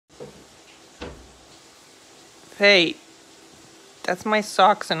Faye, that's my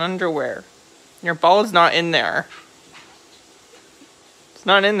socks and underwear. Your ball is not in there. It's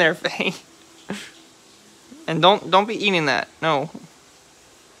not in there, Faye. And don't be eating that. No.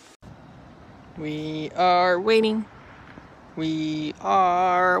 We are waiting. We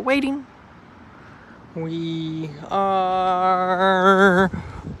are waiting. We are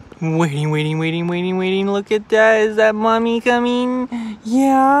waiting. Look at that. Is that mommy coming?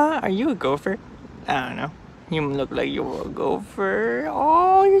 Yeah. Are you a gopher? I don't know. You look like you're a gopher.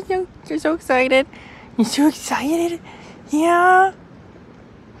 Oh, you're so excited. You're so excited. Yeah.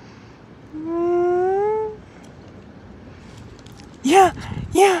 Yeah.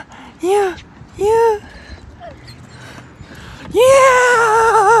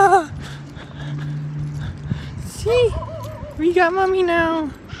 See? We got mommy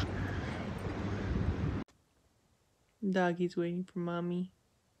now. Doggy's waiting for mommy.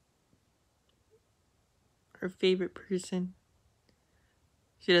 Her favorite person.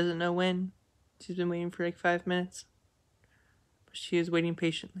 She doesn't know when. She's been waiting for like 5 minutes. But she is waiting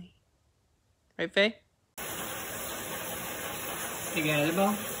patiently. Right, Faye? I got a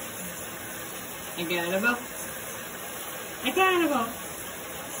ball. I got a ball. I got a ball.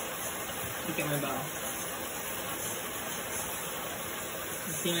 Look at my ball.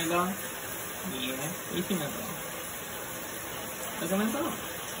 You see my ball? Yeah, you see my ball. Look at my ball.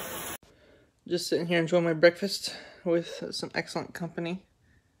 Just sitting here enjoying my breakfast with some excellent company.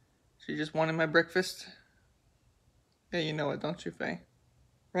 She just wanted my breakfast. Yeah, you know it, don't you, Faye?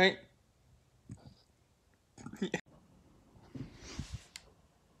 Right? Yeah.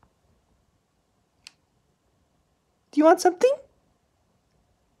 Do you want something?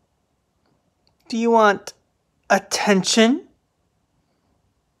 Do you want attention?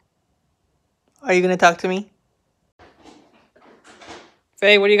 Are you gonna talk to me?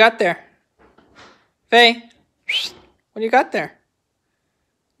 Faye, what do you got there? Faye, what do you got there?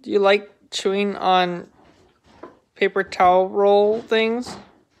 Do you like chewing on paper towel roll things?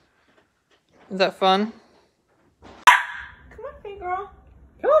 Is that fun? Come on, Faye girl.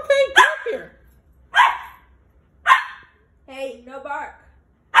 Come on, Faye, get up here. Hey, no bark.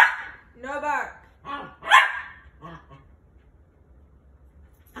 No bark. Come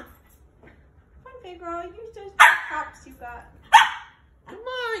on, big girl. Use those hops you got. Come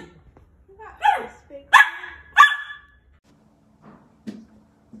on. You got hops, big girl.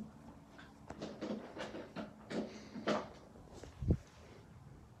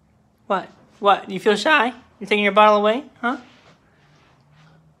 What? What? You feel shy? You're taking your bottle away? Huh?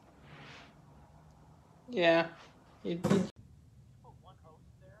 Yeah. You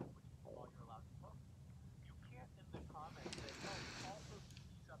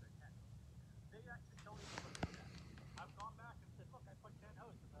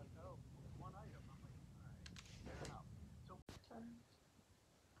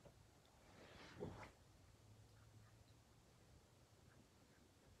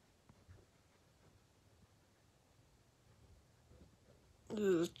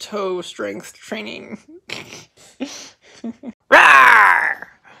toe strength training. Rawr!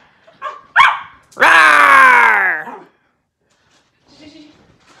 Rawr!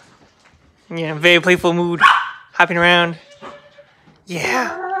 Yeah, very playful mood. Hopping around.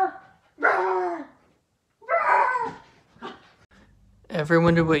 Yeah. Ever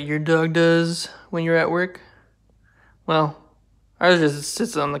wonder what your dog does when you're at work? Well, ours just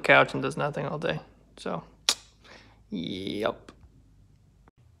sits on the couch and does nothing all day. So, yep.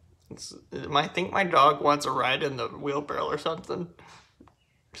 I think my dog wants a ride in the wheelbarrow or something.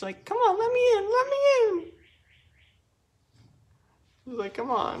 She's like, come on, let me in. He's like, come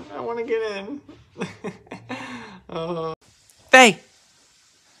on, I want to get in. Faye!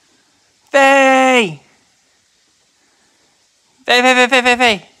 Faye!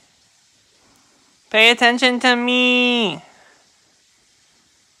 Faye! Pay attention to me!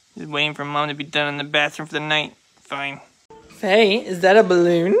 Just waiting for Mom to be done in the bathroom for the night. Fine. Faye, is that a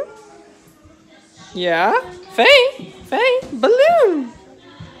balloon? Yeah? Faye, balloon!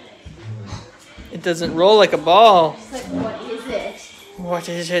 It doesn't roll like a ball. It's like, what is it? What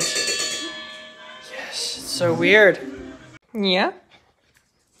is it? Yes, it's so weird. Yeah?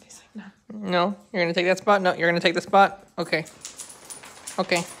 He's like, no. No? You're gonna take that spot? No, you're gonna take the spot? Okay.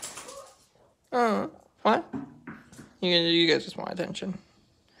 Okay. What? You guys just want attention.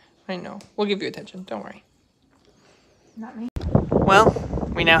 I know. We'll give you attention. Don't worry. Not me. Well,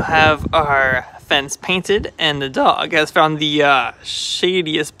 we now have our fence painted, and the dog has found the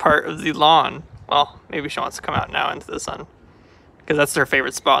shadiest part of the lawn. Well, maybe she wants to come out now into the sun, because that's her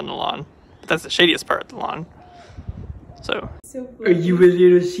favorite spot on the lawn. But that's the shadiest part of the lawn. So, So are you a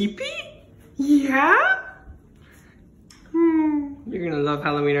little sheepy? Yeah? You're gonna love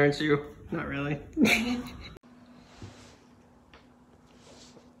Halloween, aren't you? Not really. Now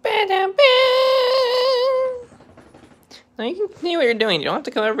you can continue what you're doing. You don't have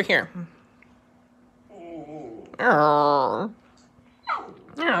to come over here. High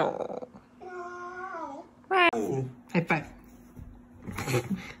five.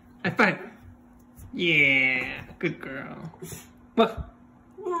 High five. Yeah, good girl. Woof.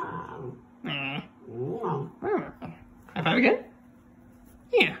 High five again?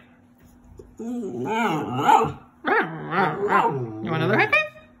 Yeah. You want another high five?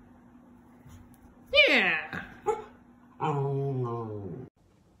 Yeah.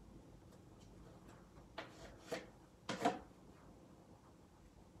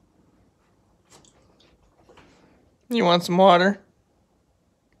 You want some water?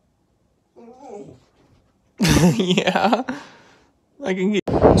 Yeah. I can get.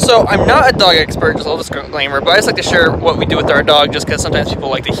 So I'm not a dog expert, just a little disclaimer, but I just like to share what we do with our dog just because sometimes people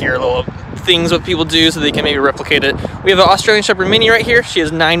like to hear little things what people do so they can maybe replicate it. We have an Australian Shepherd Mini right here. She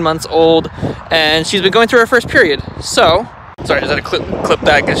is 9 months old and she's been going through her first period. So, sorry, I just had to clip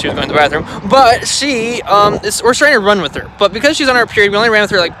that because she was going to the bathroom. But she, we're trying to run with her. But because she's on her period, we only ran with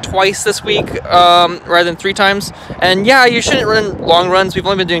her like twice this week rather than 3 times. And yeah, you shouldn't run long runs. We've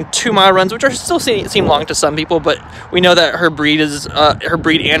only been doing 2-mile runs, which are still seem long to some people. But we know that her breed is, her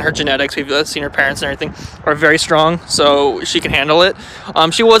breed and her genetics, we've seen her parents and everything, are very strong. So she can handle it.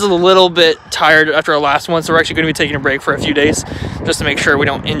 She was a little bit tired after our last one. So we're actually going to be taking a break for a few days just to make sure we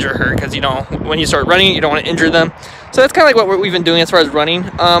don't injure her. Because, you know, when you start running, you don't want to injure them. So that's kind of like what we've been doing as far as running.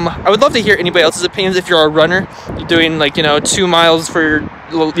 I would love to hear anybody else's opinions. If you're a runner, you're doing like, you know, 2 miles for your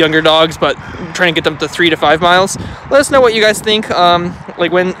little younger dogs, but trying to get them to 3 to 5 miles. Let us know what you guys think.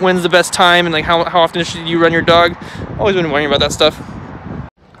 Like when's the best time and like how often should you run your dog? Always been wondering about that stuff.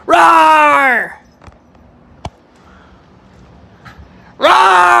 Roar!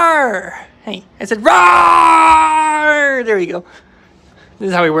 Roar! Hey, I said roar! There we go. This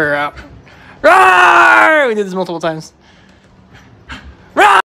is how we wear her out. Roar! We did this multiple times.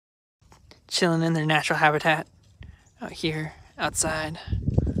 Roar! Chilling in their natural habitat. Out here, outside.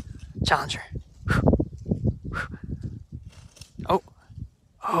 Challenger. Oh.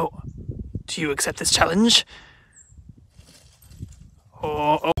 Oh. Do you accept this challenge?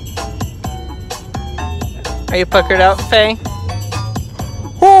 Oh. Oh. Are you puckered out, Faye?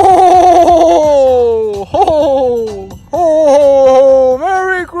 Ho! Ho! Ho!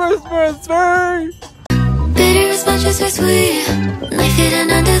 Merry Christmas, Faye! Bitter as much as we're sweet, knife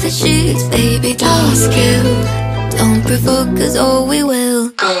hidden under the sheets. Baby, don't skill, don't provoke us or we will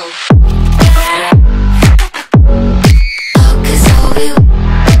go.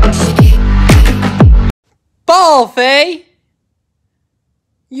 Ball, Faye!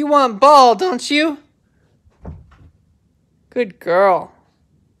 You want ball, don't you? Good girl.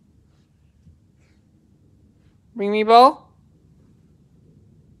 Bring me ball?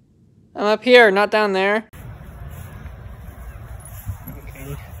 I'm up here, not down there.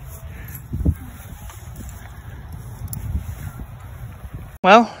 Okay.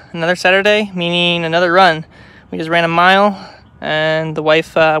 Well, another Saturday, meaning another run. We just ran a mile, and the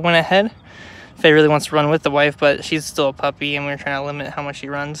wife went ahead. Faye really wants to run with the wife, but she's still a puppy, and we're trying to limit how much she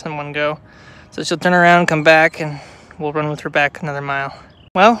runs in one go. So she'll turn around, come back, and we'll run with her back another mile.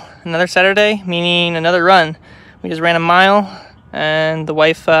 Well, another Saturday, meaning another run. We just ran a mile, and the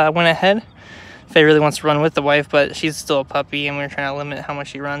wife went ahead. Faye really wants to run with the wife, but she's still a puppy, and we're trying to limit how much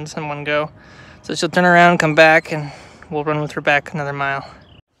she runs in one go. So she'll turn around, come back, and we'll run with her back another mile.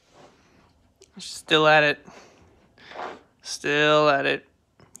 She's still at it. Still at it.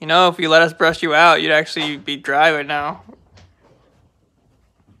 You know, if you let us brush you out, you'd actually be dry right now.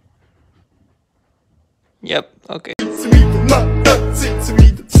 Yep, okay.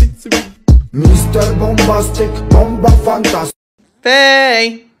 Mr. Bombastic, Bomba Fantastic.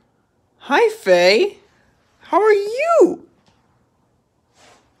 Faye! Hi, Faye. How are you?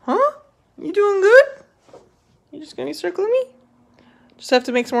 Huh? You doing good? You just gonna be circling me? Just have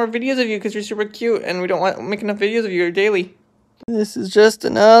to make some more videos of you because you're super cute and we don't want to make enough videos of you daily. This is just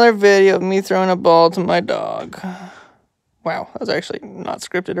another video of me throwing a ball to my dog. Wow, that was actually not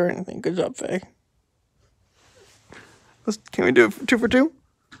scripted or anything. Good job, Faye. Can we do it 2 for 2?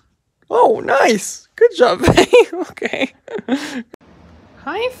 Oh, nice. Good job, Faye. Okay.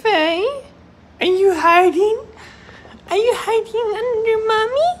 Hi, Faye. Are you hiding? Are you hiding under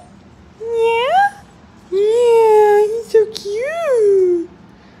Mommy? Yeah? Yeah, you're so cute.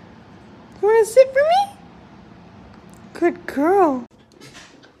 You want to sit for me? Good girl.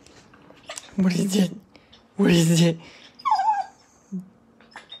 What is it? What is it?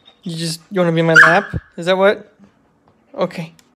 You want to be in my lap? Is that what? Okay.